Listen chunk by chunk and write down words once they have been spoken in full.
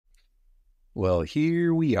Well,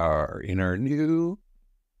 here we are in our new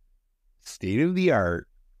state-of-the-art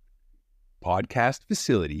podcast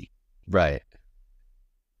facility. Right.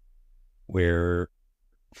 Where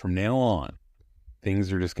from now on,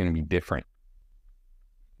 things are just going to be different.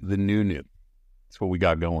 The new. That's what we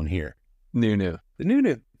got going here. New. The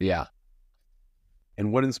new. Yeah.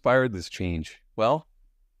 And what inspired this change? Well,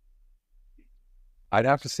 I'd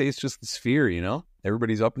have to say it's just the sphere,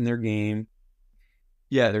 Everybody's up in their game.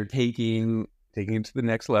 Yeah, they're taking it to the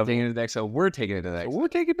next level. Taking it to the next level. We're taking it to the next level. We're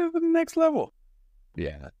taking it to the next level.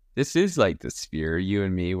 Yeah. This is like the sphere. You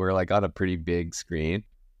and me, we're like on a pretty big screen.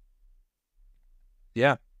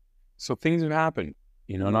 Yeah. So things have happened.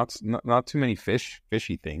 Not too many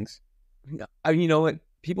fishy things. I mean, you know what?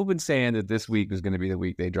 People have been saying that this week was going to be the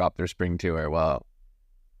week they dropped their spring tour. Well,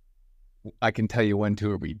 I can tell you one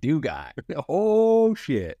tour we do got. Oh,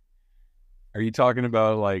 shit. Are you talking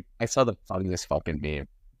about, like... I saw the funniest fucking meme.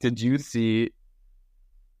 Did you see...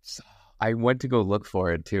 I went to go look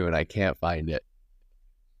for it, too, and I can't find it.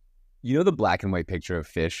 You know the black and white picture of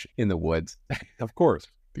fish in the woods? Of course.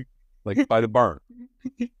 Like, by the barn.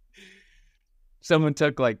 Someone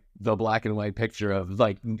took, like, the black and white picture of,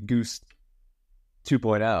 like, Goose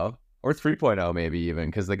 2.0, or 3.0 maybe even,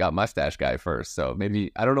 because they got Mustache Guy first. So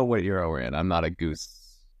maybe, I don't know what era we're in. I'm not a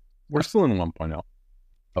Goose. We're still in 1.0.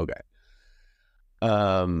 Okay.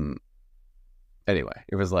 Anyway,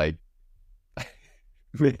 it was like, I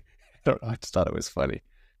don't know, I just thought it was funny.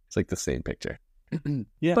 It's like the same picture.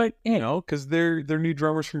 Yeah, but because they're new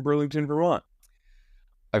drummers from Burlington, Vermont.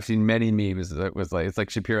 I've seen many memes that was like, it's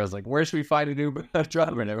like Shapiro's like, where should we find a new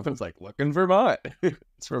drummer? And everyone's like, look in Vermont.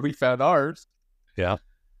 That's where we found ours. Yeah.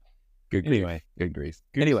 Good grief.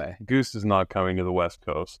 Anyway, Goose is not coming to the West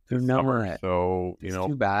Coast. They're not. So, it's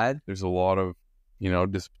too bad. There's a lot of,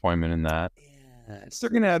 disappointment in that. Yeah. They're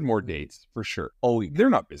going to add more dates for sure. Oh, they're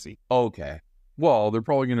not busy. Okay. Well, they're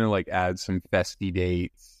probably going to like add some festy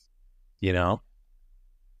dates,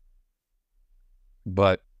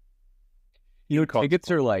 But,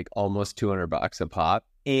 tickets are like almost $200 a pop.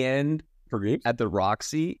 And at the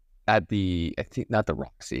Roxy, I think not the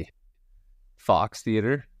Roxy, Fox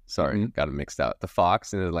Theater. Sorry, got it mixed up. The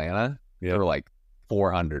Fox in Atlanta, they're like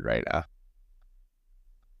 $400 right now.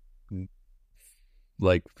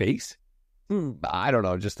 Like face? I don't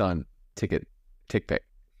know, just on TickPick.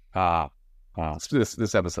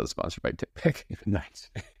 This episode is sponsored by TickPick. Nice.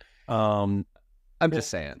 I'm just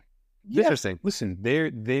saying. Yeah. Interesting. Listen,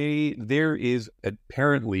 there is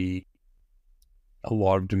apparently a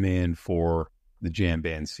lot of demand for the jam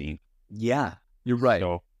band scene. Yeah, you're right.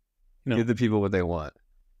 So, give the people what they want.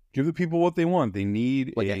 Give the people what they want. They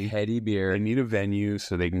need a heady beer. They need a venue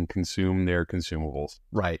so they can consume their consumables.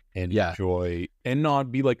 Right. And enjoy and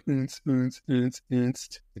not be like, because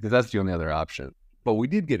that's the only other option. But we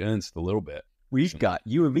did get a little bit.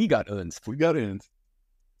 You and me got unst. We got unst.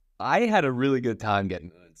 I had a really good time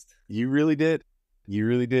getting unst. You really did.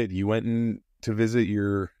 You went in to visit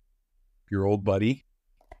your old buddy,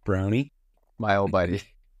 Brownie. My old buddy.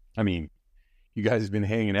 I mean, you guys have been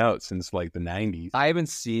hanging out since like the 90s. I haven't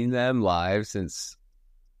seen them live since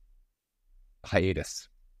hiatus.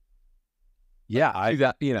 Yeah, I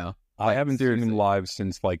haven't seen them live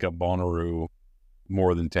since like a Bonnaroo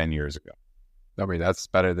more than 10 years ago. I mean, that's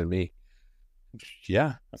better than me.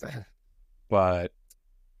 Yeah. But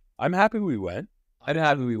I'm happy we went. I'm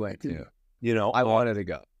happy we went too. I wanted to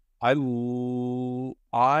go. I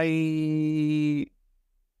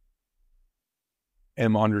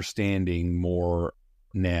am understanding more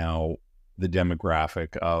now the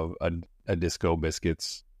demographic of a Disco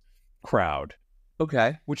Biscuits crowd.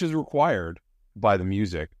 Okay. Which is required by the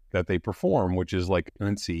music that they perform, which is like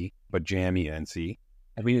NC, but jammy NC.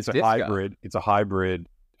 I mean, it's a hybrid. It's a hybrid.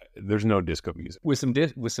 There's no disco music. With some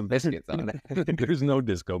biscuits on it. There's no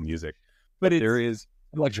disco music. But there is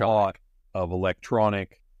a lot of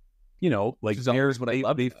electronic, like there's what I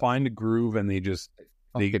love. They find a groove and they just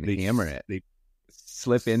they hammer it. They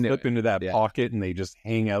slip into that pocket and they just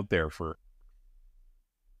hang out there for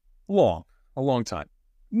a long time.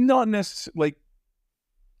 Not necessarily like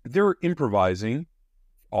they're improvising,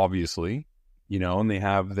 obviously, and they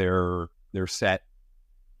have their set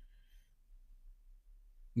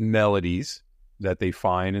melodies that they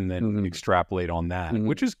find and then extrapolate on that,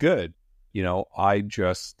 which is good. I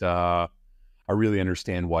just I really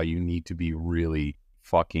understand why you need to be really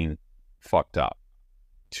fucking fucked up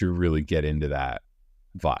to really get into that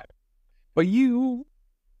vibe. But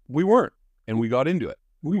we weren't, and we got into it.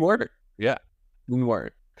 We weren't. Yeah, we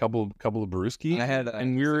weren't. Couple of brewski. I had,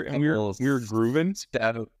 and we were grooving.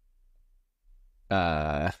 Stouts.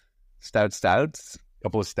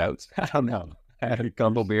 Couple of stouts. I don't know. had a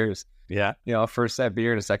couple beers. Yeah. You know, a first set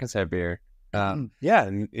beer and a second set beer. Yeah,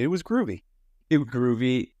 and it was groovy. It was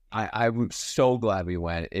groovy. I'm so glad we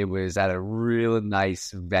went. It was at a really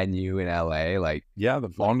nice venue in LA. Like, yeah, the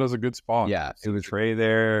Fonda's a good spot. Yeah, it was Trey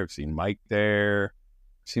there. I've seen Mike there.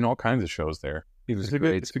 I've seen all kinds of shows there. It's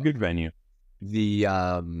a good venue.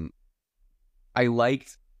 I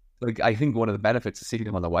liked, like, I think one of the benefits of seeing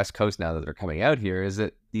them on the West Coast now that they're coming out here is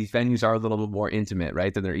that these venues are a little bit more intimate,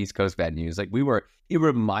 right, than their East Coast venues. Like, it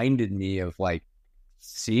reminded me of like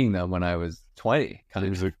seeing them when I was 20.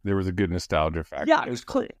 There was a good nostalgia factor. Yeah, it was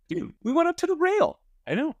clear. Dude, we went up to the rail.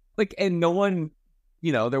 I know. Like, and no one,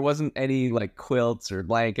 you know, there wasn't any like quilts or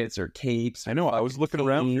blankets or capes. I know. I was looking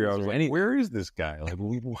around here. I was like, where is this guy? Like,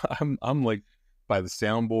 I'm like by the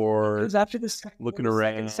soundboard. It was after this looking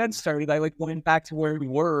around. The set started. I like went back to where we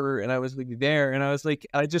were, and I was like there, and I was like,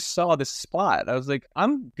 I just saw this spot. I was like,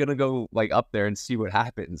 I'm gonna go like up there and see what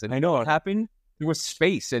happens. And I know what happened. There was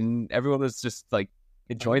space, and everyone was just like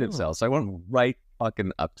enjoying themselves. So I went right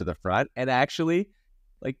fucking up to the front, and actually,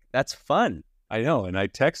 like, that's fun. I know, and I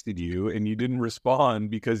texted you, and you didn't respond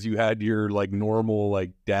because you had your like normal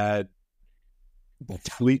like dad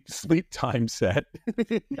sleep time set.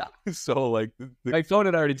 Yeah. So like my phone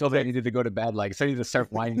had already told me I needed to go to bed. Like, so I needed to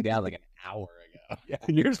start winding down like an hour ago. Yeah,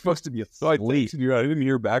 and you're supposed to be asleep. So I texted you. I didn't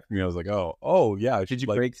hear back from you. I was like, oh yeah. Did you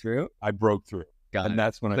break through? I broke through. And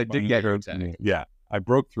that's when I did get her. Yeah, I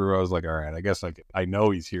broke through. I was like, all right, I guess I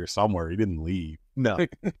know he's here somewhere. He didn't leave. No, he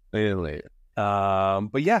didn't leave.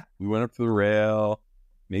 But yeah, we went up to the rail,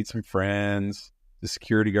 made some friends. The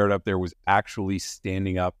security guard up there was actually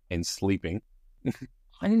standing up and sleeping.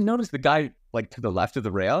 I didn't notice the guy like to the left of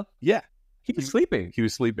the rail. Yeah, he was sleeping. He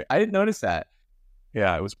was sleeping. I didn't notice that.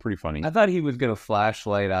 Yeah, it was pretty funny. I thought he was going to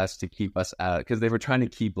flashlight us to keep us out because they were trying to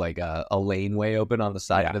keep like a laneway open on the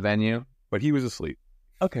side of the venue. But he was asleep.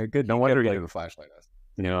 Okay, good. No wonder he didn't flashlight us.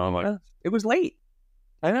 You know, I'm like, it was late.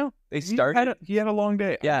 I know. They started. He had a long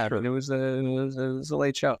day. Yeah, sure. And it was a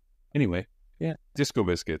late show. Anyway, yeah. Disco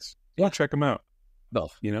Biscuits. Yeah, check them out. No,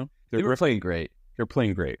 you know, they were playing great. They're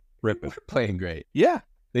playing great. Ripping. They were playing great. Yeah.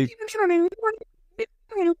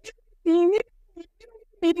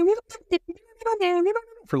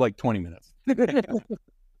 For like 20 minutes. I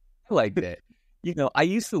liked it. You know, I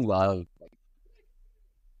used to love.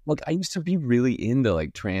 Look, I used to be really into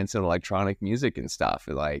like trance and electronic music and stuff.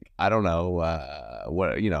 And like, I don't know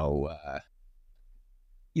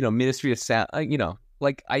Ministry of Sound. You know,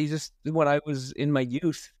 like I just when I was in my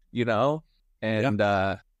youth, you know, and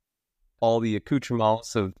all the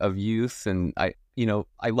accoutrements of youth, and I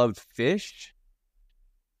loved Fish.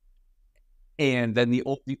 And then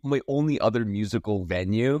my only other musical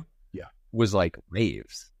venue, was like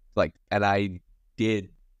raves, like, and I did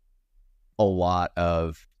a lot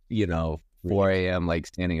of 4 a.m. like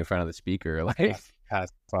standing in front of the speaker, like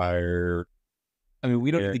pacifier. I mean,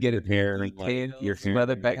 we don't need to get it hair,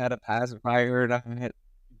 whether Beck had a pacifier or not.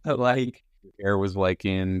 But like your hair was like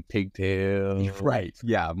in pigtails, right?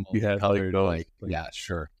 Yeah, you had colored, like yeah,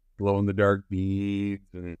 sure. Glow in the dark beads.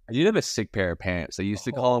 And I did have a sick pair of pants. I used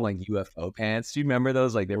to call them like UFO pants. Do you remember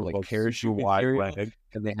those? Like they were like parachute wide leg,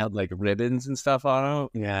 and they had like ribbons and stuff on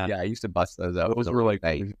them. Yeah, I used to bust those out. Those were like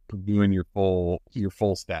doing your full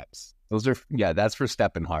steps. Those are that's for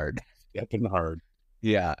stepping hard. Stepping hard.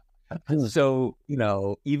 Yeah. So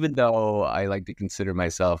even though I like to consider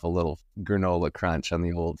myself a little granola crunch on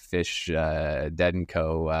the old Fish, Dead and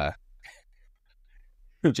Co.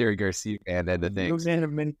 Jerry Garcia band and the thing. Those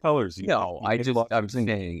have many colors. I'm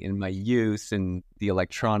saying in my youth and the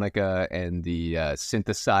electronica and the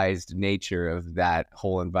synthesized nature of that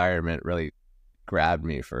whole environment really grabbed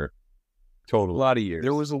me for a lot of years.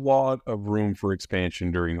 There was a lot of room for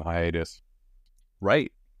expansion during the hiatus.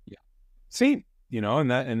 Right. Yeah. Same.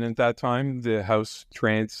 And at that time the house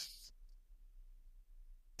trance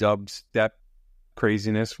dubstep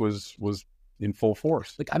craziness was in full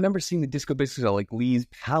force. Like I remember seeing the Disco Biscuits at like Lee's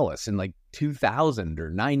Palace in like 2000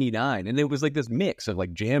 or 99, and it was like this mix of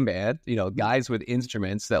like jam band, guys with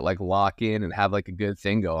instruments that like lock in and have like a good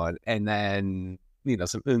thing going, and then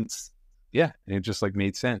some yeah, and it just like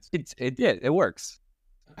made sense. It did. It works.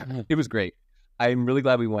 It was great. I'm really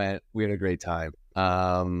glad we went. We had a great time.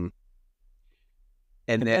 And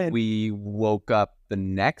then we woke up the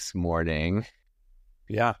next morning,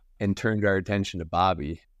 and turned our attention to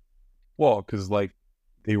Bobby. Well, because like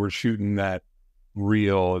they were shooting that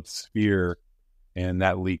reel at Sphere, and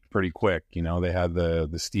that leaked pretty quick. They had the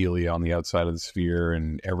Steely on the outside of the Sphere,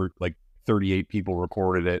 and 38 people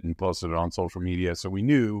recorded it and posted it on social media. So we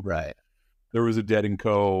knew there was a Dead and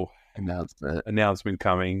Co. announcement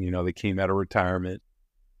coming. They came out of retirement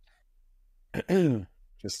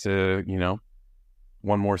just to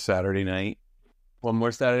One more Saturday night. One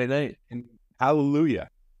more Saturday night. And hallelujah.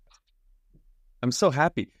 I'm so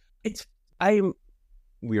happy.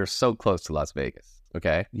 We are so close to Las Vegas.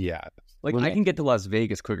 Okay. Yeah. Like I can get to Las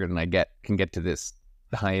Vegas quicker than I can get to this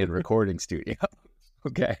high-end recording studio.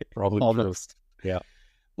 Okay. Probably almost. Yeah.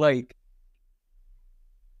 Like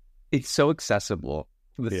it's so accessible.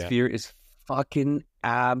 The Sphere is fucking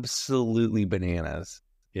absolutely bananas.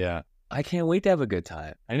 Yeah. I can't wait to have a good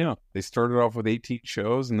time. I know. They started off with 18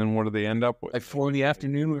 shows, and then what do they end up with? Like 4 in the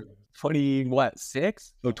afternoon,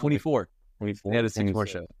 6? Oh, 24. 24. They had 6 more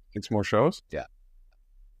shows. 6 more shows? Yeah.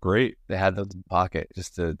 Great. They had those in the pocket,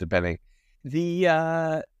 just depending. We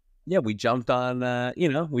jumped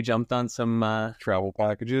on some travel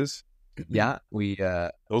packages. Yeah,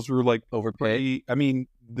 those were like overpaid. I mean,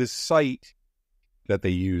 the site that they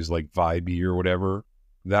use, like Vibey or whatever,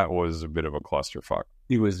 that was a bit of a clusterfuck.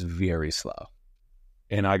 It was very slow,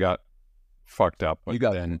 and I got fucked up. But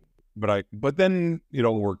then it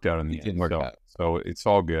all worked out in the end. Didn't work out. So it's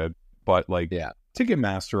all good. But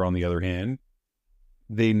Ticketmaster, on the other hand,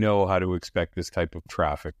 they know how to expect this type of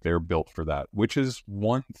traffic. They're built for that, which is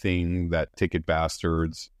one thing that ticket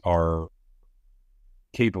bastards are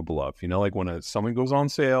capable of. You know, like when something goes on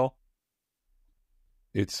sale,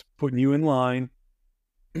 it's putting you in line,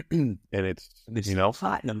 and it's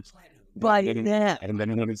platinum. Buy it now. And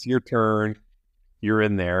then when it's your turn, you're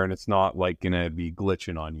in there, and it's not like going to be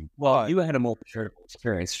glitching on you. Well, you had a more charitable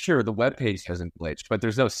experience. Sure, the webpage hasn't glitched, but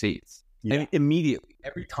there's no seats. Yeah. And immediately,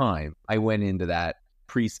 every time I went into that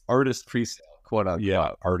artist pre-sale, quote unquote.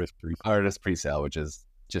 Yeah, artist pre-sale, which is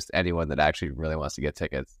just anyone that actually really wants to get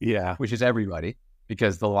tickets. Yeah. Which is everybody,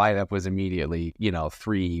 because the lineup was immediately,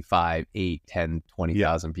 3, 5, 8, 10,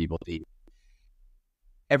 20,000 people deep.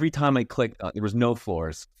 Every time I clicked on, there was no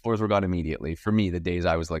floors. Floors were gone immediately. For me, the days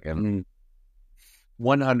I was looking,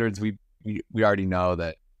 100s, we already know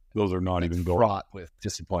that those are not even going fraught with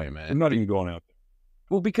disappointment. They're not even going out there.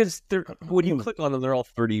 Well, because when you click on them, they're all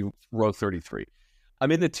 30, row 33.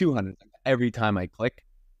 I'm in the 200s. Every time I click,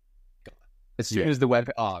 gone. As soon as the web,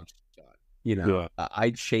 I'm gone.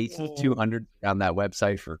 I chased the 200 on that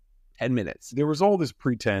website for 10 minutes. There was all this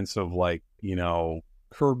pretense of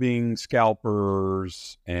curbing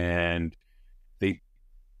scalpers, and they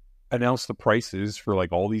announced the prices for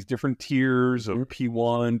all these different tiers of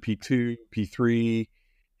P1, P2, P3,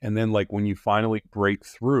 and then when you finally break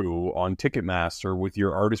through on Ticketmaster with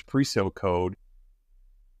your artist presale code,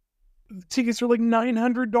 the tickets are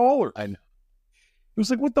 $900. I know. It was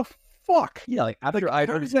what the fuck? Yeah, after I'd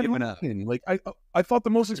already given up. I thought the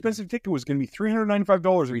most expensive ticket was going to be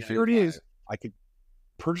 $395, and here it is. I could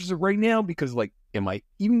purchase it right now because am I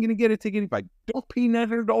even going to get a ticket if I don't pay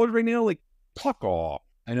 $900 right now? Fuck off.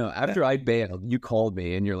 I know. After I bailed, you called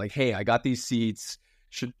me and you're like, "Hey, I got these seats.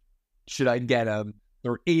 Should I get them?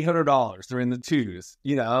 They're $800. They're in the 2s."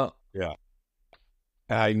 Yeah.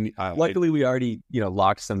 Luckily, we already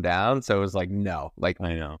locked some down, so it was no. I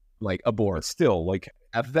know. Abort. But still,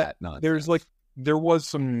 F that nonsense. There's there was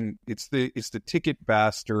some. It's the ticket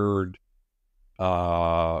bastard,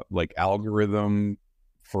 algorithm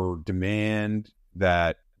for demand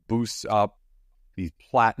that boosts up these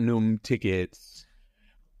platinum tickets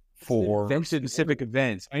for specific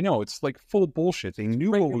events. I know, it's full bullshit. They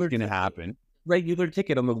knew what was going to happen. Regular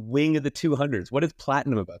ticket on the wing of the 200s. What is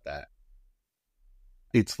platinum about that?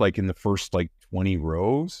 It's in the first 20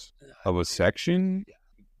 rows of a section,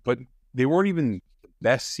 but they weren't even the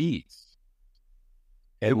best seats.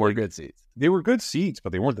 They were good seats. They were good seats,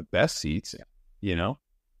 but they weren't the best seats. Yeah.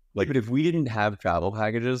 But if we didn't have travel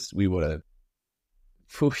packages, we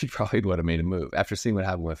probably would have made a move after seeing what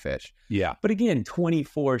happened with Fish. Yeah. But again,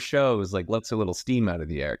 24 shows, lets a little steam out of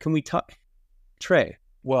the air. Can we talk? Trey.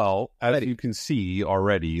 Well, as you can see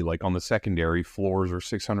already, on the secondary, floors are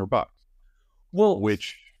 $600. Well,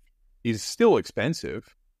 which is still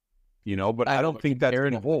expensive, but I don't think that's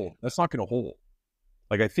going to hold. That's not going to hold.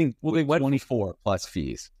 I think they went 24 plus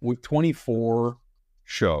fees. With 24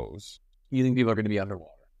 shows, you think people are going to be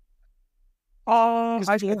underwater?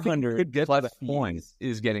 I think 400 could get plus to that point.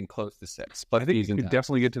 Is getting close to 6. I think you could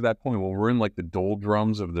definitely get to that point. Well, we're in the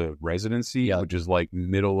doldrums of the residency, which is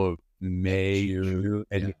middle of May, June,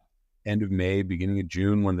 end of May, beginning of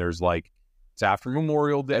June, when there's it's after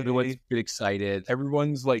Memorial Day. Everyone's excited.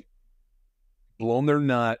 Everyone's blown their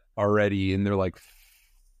nut already, and they're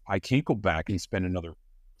I can't go back and spend another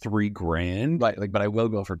 $3,000. Right, but I will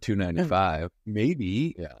go for $295.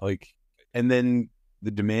 Maybe. Yeah. And then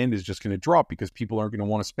the demand is just going to drop because people aren't going to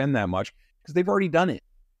want to spend that much because they've already done it.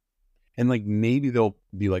 And maybe they'll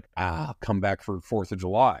be I'll come back for 4th of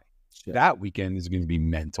July. Yeah. That weekend is going to be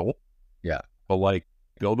mental. Yeah. But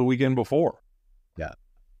go the weekend before. Yeah.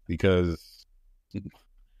 Because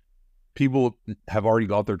people have already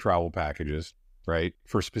got their travel packages, right?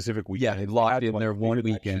 For specific weekends. Yeah, they locked in their one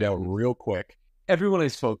weekend out real quick. Everyone I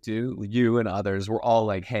spoke to, you and others, were all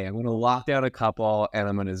like, hey, I'm going to lock down a couple and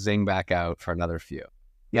I'm going to zing back out for another few.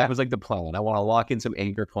 Yeah. That was like the plan. I want to lock in some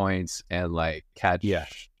anchor points and like catch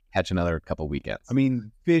another couple weekends. I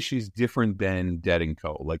mean, fish is different than Dead &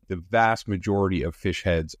 Co. Like the vast majority of fish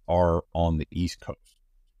heads are on the East Coast.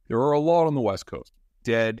 There are a lot on the West Coast.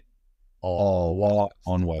 Dead, a lot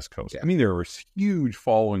on West Coast. Yeah. I mean, there was huge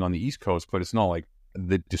following on the East Coast, but it's not like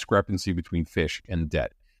the discrepancy between fish and dead.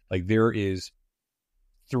 Like there is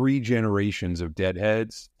 3 generations of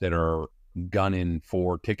deadheads that are gunning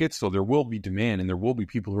for tickets. So there will be demand, and there will be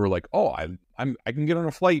people who are like, oh, I can get on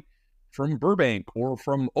a flight from Burbank or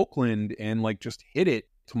from Oakland and like just hit it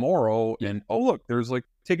tomorrow. Yeah. And oh, look, there's like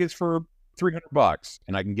tickets for $300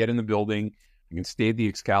 and I can get in the building. I can stay at the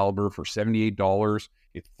Excalibur for $78.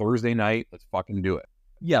 It's Thursday night. Let's fucking do it.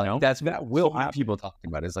 Yeah, that will happen. People talking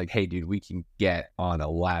about it. It's like, hey, dude, we can get on a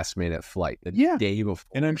last minute flight the day before.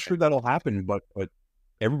 And I'm sure that'll happen, but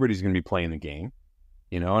everybody's going to be playing the game,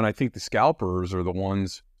 and I think the scalpers are the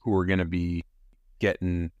ones who are going to be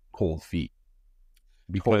getting cold feet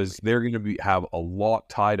because they're going to have a lot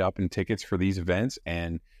tied up in tickets for these events.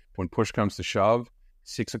 And when push comes to shove,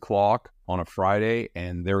 6 o'clock on a Friday,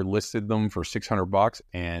 and they're listed them for $600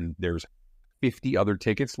 and there's 50 other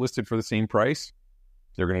tickets listed for the same price,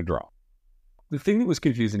 they're going to drop. The thing that was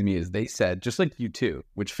confusing to me is they said, just like U2,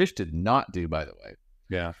 which Fish did not do, by the way.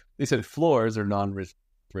 Yeah. They said floors are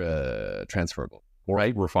non-transferable,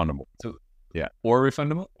 right? Refundable. So yeah. Or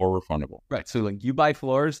refundable? Or refundable. Right. So like you buy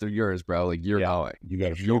floors, they're yours, bro. Like you're going. You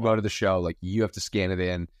got to go to the show. Like you have to scan it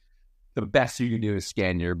in. The best you can do is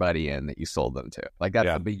scan your buddy in that you sold them to. Like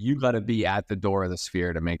that's but you got to be at the door of the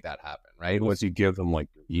Sphere to make that happen, right? Once you give them like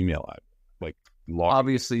email ad, like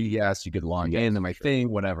obviously, yes, you could log in to my thing,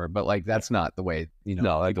 whatever. But like that's not the way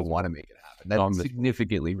people want to make it happen. That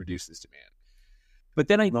significantly reduces demand. But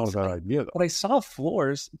then not a bad idea, though. But I saw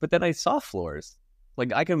floors.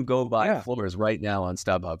 Like I can go buy floors right now on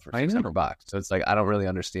StubHub for $600. So it's like I don't really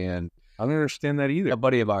understand. I don't understand that either. A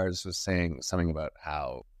buddy of ours was saying something about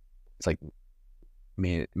how it's like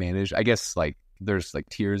managed. I guess like there's like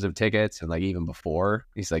tiers of tickets, and like even before,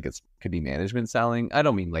 he's like could be management selling. I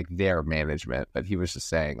don't mean like their management, but he was just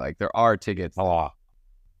saying like there are tickets. Like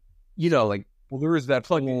there is that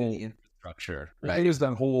plug in the infrastructure. Right? There's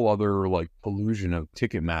that whole other like collusion of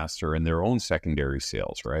Ticketmaster and their own secondary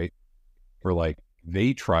sales, right? Where like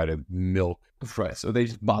they try to milk. Right. So they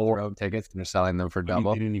just bought their own tickets and they're selling them for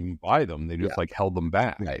double. They didn't even buy them. They just like held them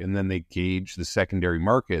back. Right. And then they gauge the secondary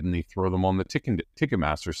market and they throw them on the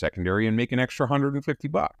Ticketmaster secondary and make an extra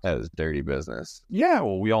 $150. That is dirty business. Yeah.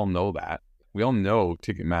 Well, we all know that. We all know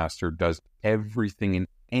Ticketmaster does everything and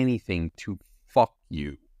anything to fuck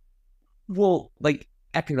you. Well, like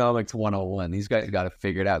economics 101. These guys got to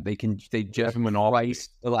figure it out. They just price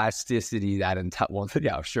elasticity that entire. Well,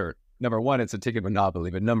 yeah, sure. Number one, it's a ticket monopoly,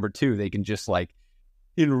 but number two, they can just like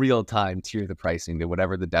in real time tier the pricing to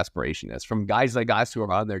whatever the desperation is. From guys like us who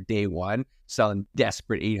are on their day one selling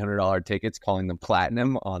desperate $800 tickets, calling them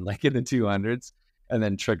platinum on like in the 200s, and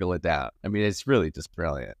then trickle it down. I mean, it's really just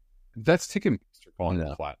brilliant. That's Ticketmaster calling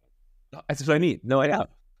them platinum. That's what I need. No, I know.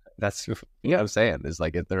 That's what I'm saying. Is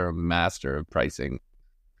like if they're a master of pricing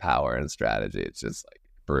power and strategy, it's just like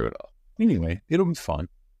brutal. Anyway, it'll be fun.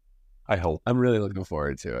 I hope. I'm really looking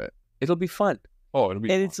forward to it. It'll be fun. Oh, it'll be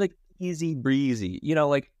fun. It's like easy breezy.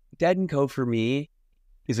 Like Dead & Co for me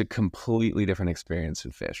is a completely different experience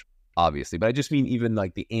than Fish, obviously. But I just mean even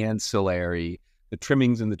like the ancillary, the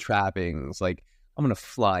trimmings and the trappings. Like I'm going to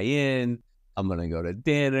fly in. I'm going to go to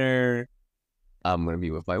dinner. I'm going to be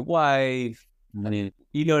with my wife. I mean,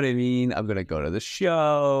 you know what I mean? I'm going to go to the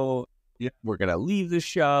show. Yeah. We're going to leave the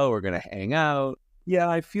show. We're going to hang out. Yeah,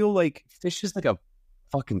 I feel like Fish is like a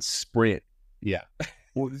fucking sprint. Yeah.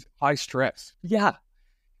 Well, it's high stress. Yeah.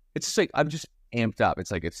 It's just like, I'm just amped up.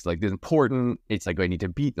 It's like important. It's like I need to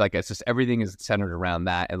beat, like, it's just everything is centered around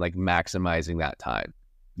that and like maximizing that time.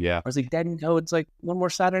 Yeah. I was like, Dead & Co, it's like one more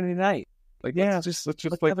Saturday night. Like, let's just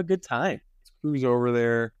like have a good time. Cruise over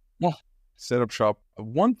there. Yeah. Set up shop.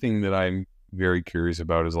 One thing that I'm very curious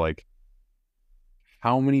about is like,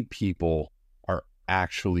 how many people are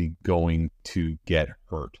actually going to get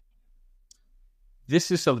hurt?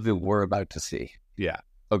 This is something we're about to see. Yeah.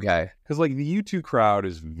 Okay. Because like the U2 crowd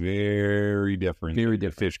is very different. Very than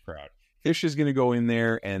different. The Fish crowd. Fish is going to go in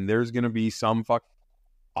there and there's going to be some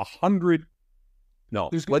 100. No,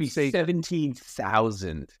 there's going to be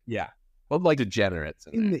 17,000. Yeah. Well, like degenerates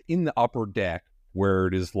in the upper deck where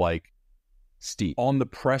it is like steep on the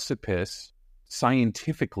precipice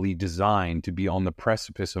scientifically designed to be on the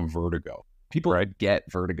precipice of vertigo. People get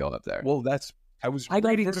vertigo up there. Well, I was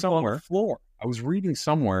reading somewhere. Floor. I was reading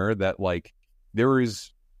somewhere that like there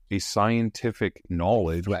is a scientific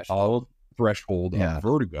knowledge threshold of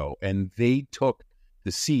vertigo, and they took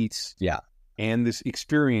the seats and this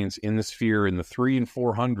experience in the sphere in the 300s and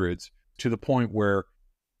 400s to the point where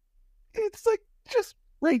it's like just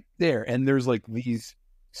right there, and there's like these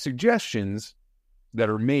suggestions that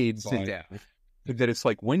are made that it's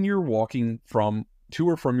like when you're walking to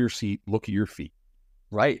or from your seat, look at your feet.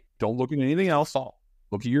 Right. Don't look at anything else.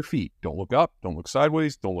 Look at your feet. Don't look up. Don't look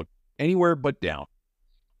sideways. Don't look anywhere but down.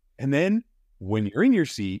 And then when you're in your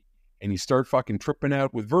seat and you start fucking tripping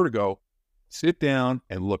out with vertigo, sit down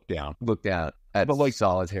and look down. Look down at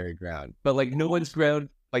solitary ground. But like no one's ground.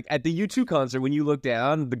 Like at the U2 concert, when you look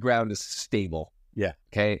down, the ground is stable. Yeah.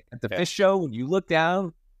 Okay. At the Fish show, when you look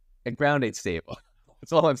down, the ground ain't stable.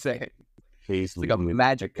 That's all I'm saying. It's like a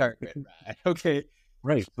magic carpet. Right? Okay.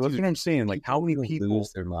 Right. So that's what I'm saying. Like how many people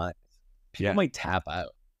lose their minds? People might tap out.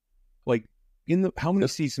 Like how many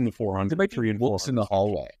seats in the 400? There might be wolves in the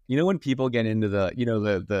hallway. You know when people get into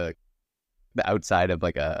the outside of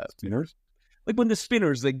like a spinners? Like when the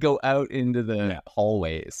spinners, they go out into the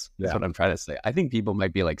hallways. That's what I'm trying to say. I think people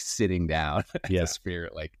might be like sitting down at the sphere,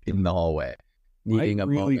 like in the hallway, needing a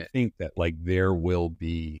moment. I really think that like there will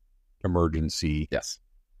be emergency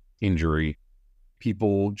injury.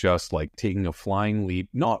 People just like taking a flying leap,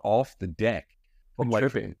 not off the deck, from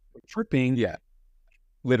like tripping. Yeah.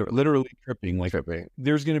 Literally tripping. Like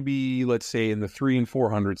there's going to be, let's say in the 300 and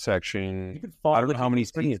 400 section, I don't know how many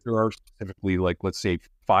seats there are specifically, like let's say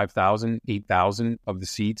 5,000, 8,000 of the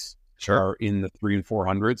seats are in the 300 and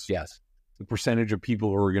 400s. Yes. The percentage of people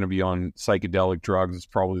who are going to be on psychedelic drugs is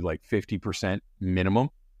probably like 50% minimum.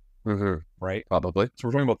 Mm-hmm. Right? Probably. So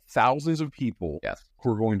we're talking about thousands of people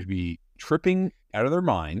who are going to be tripping out of their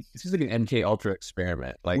minds. This is like an MK Ultra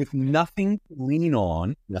experiment. Like with nothing to lean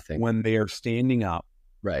on when they are standing up.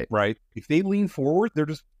 Right. If they lean forward, they're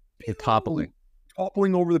just toppling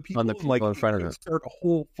over the people on the people in front of them. Start a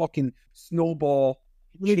whole fucking snowball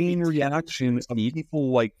chain reaction of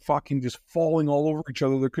people like fucking just falling all over each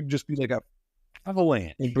other. There could just be like a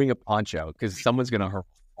avalanche. You bring a poncho because someone's gonna hurt.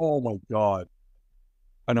 Oh my god,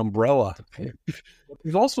 an umbrella.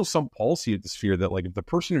 There's also some policy at the sphere that like if the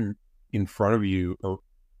person in front of you or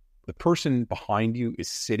the person behind you is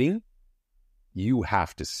sitting, you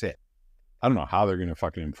have to sit. I don't know how they're going to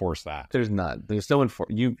fucking enforce that. There's no there's no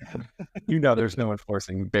enforcing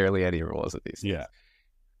barely any rules at these things. Yeah.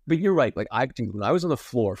 But you're right. Like when I was on the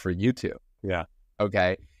floor for U2. Yeah.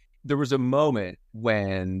 Okay. There was a moment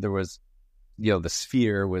when there was, the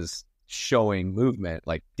sphere was showing movement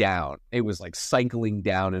like down. It was like cycling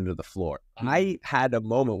down into the floor. I had a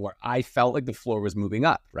moment where I felt like the floor was moving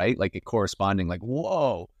up, right? Like it corresponding, like,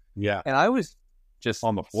 whoa. Yeah. And I was just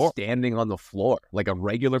on the floor, standing on the floor, like a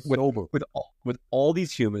regular with all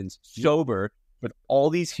these humans sober, with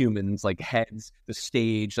all these humans like heads, the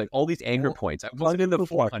stage, like all these anchor points. I wasn't in the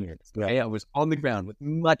 400s. Okay? I was on the ground with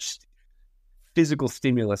much physical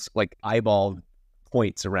stimulus, like eyeball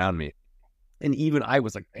points around me, and even I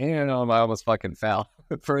was like, damn, I almost fucking fell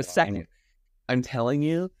for a second. I'm telling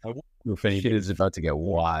you, shit is about to get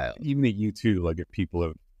wild. Even at U2, like if people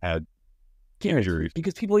have had injuries,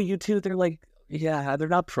 because people at U2, they're like. Yeah, they're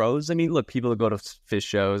not pros. I mean, look, people that go to Fish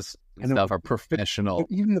shows and stuff are professional.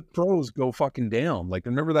 Even the pros go fucking down. Like,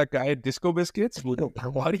 remember that guy at Disco Biscuits?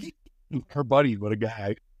 Her buddy, what a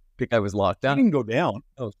guy. The guy was locked down. He didn't go down.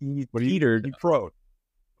 Oh, he teetered. He pro'd.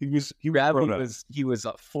 He was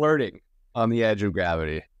flirting on the edge of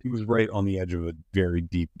gravity. He was right on the edge of a very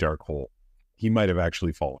deep, dark hole. He might have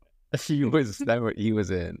actually fallen. He was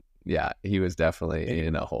in. Yeah, he was definitely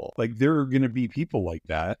in a hole. Like, there are going to be people like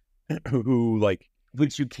that. Who like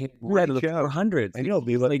which you can't reach out of the 400s. I know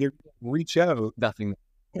they reach out, nothing,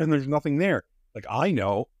 and there's nothing there. Like I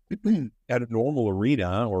know at a normal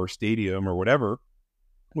arena or stadium or whatever,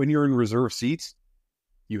 when you're in reserve seats,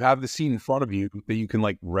 you have the seat in front of you that you can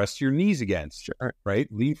like rest your knees against. Sure. Right,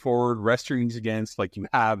 lean forward, rest your knees against. Like you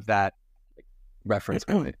have that reference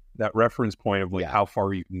point. That reference point of like how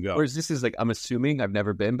far you can go. Whereas this is like, I'm assuming, I've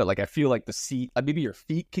never been, but like I feel like the seat, maybe your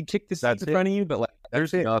feet could kick the seat in front of you, but like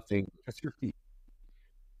there's nothing. That's your feet.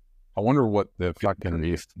 I wonder what the fucking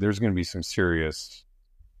there's going to be some serious.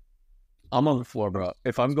 I'm on the floor, bro.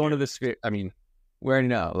 If I'm going to the sphere, I mean, we already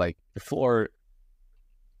know, like the floor,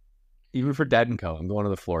 even for Dead and Co, I'm going to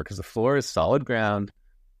the floor because the floor is solid ground,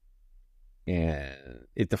 and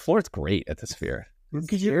the floor is great at the sphere.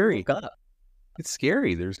 It's scary. It's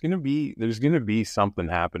scary. There's gonna be something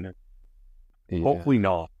happening. Yeah. Hopefully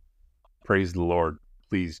not. Praise the Lord.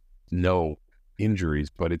 Please, no. injuries,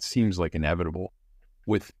 but it seems like inevitable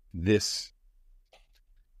with this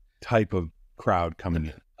type of crowd coming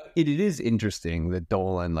in. It is interesting that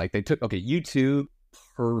Dolan, like they took, okay, U2,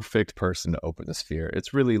 perfect person to open the Sphere.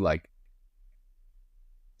 It's really like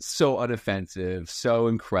so unoffensive, so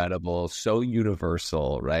incredible, so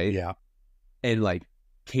universal, right? Yeah. And like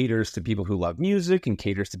caters to people who love music and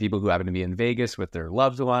caters to people who happen to be in Vegas with their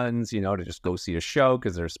loved ones, you know, to just go see a show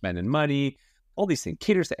because they're spending money, all these things,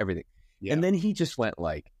 caters to everything. Yeah. And then they just went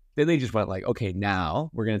like, okay,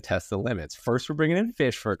 now we're going to test the limits. First, we're bringing in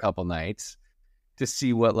Fish for a couple nights to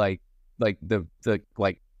see what like the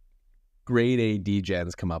grade A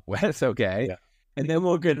D-gens come up with. Okay. Yeah. And then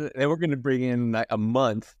we're gonna bring in a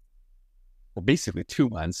month, or basically 2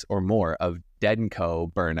 months or more of Dead &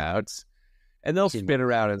 Co. burnouts, and they'll spin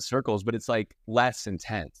around in circles, but it's like less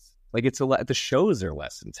intense. Like the shows are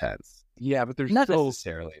less intense. Yeah, but there's not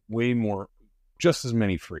necessarily way more, just as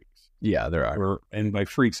many freaks. Yeah, there are. And by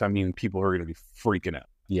freaks, I mean people who are going to be freaking out.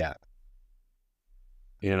 Yeah,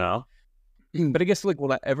 you know. But I guess like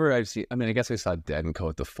whatever I've seen, I mean, I guess I saw Dead & Co.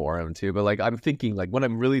 at the Forum too, but like I'm thinking like what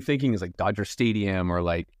I'm really thinking is like Dodger Stadium or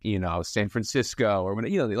like, you know, San Francisco or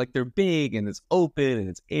when, you know, like they're big and it's open and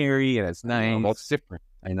it's airy and it's nice. Well, it's different.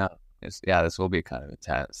 I know. This will be kind of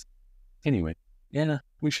intense. Anyway, yeah,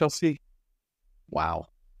 we shall see. Wow.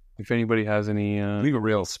 If anybody has any, we have a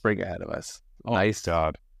real spring ahead of us. Oh, nice,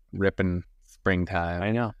 God, ripping springtime.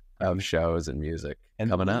 I know. Of shows and music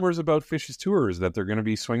and coming up. Rumors about Fish's tour is that they're going to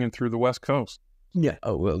be swinging through the West Coast. Yeah.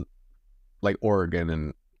 Oh well, like Oregon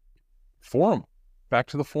and Forum. Back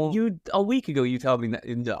to the Forum. A week ago, you told me that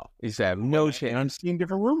no. You said no chance. And I'm seeing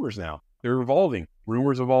different rumors now. They're evolving.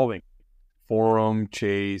 Rumors evolving. Forum,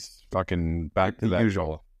 Chase, fucking back to that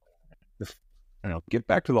usual. I don't know. Get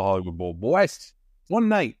back to the Hollywood Bowl, boys. One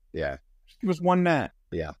night. Yeah. Just give us one night.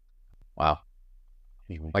 Yeah. Wow.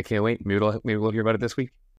 Anyway, I can't wait. Maybe we'll hear about it this week.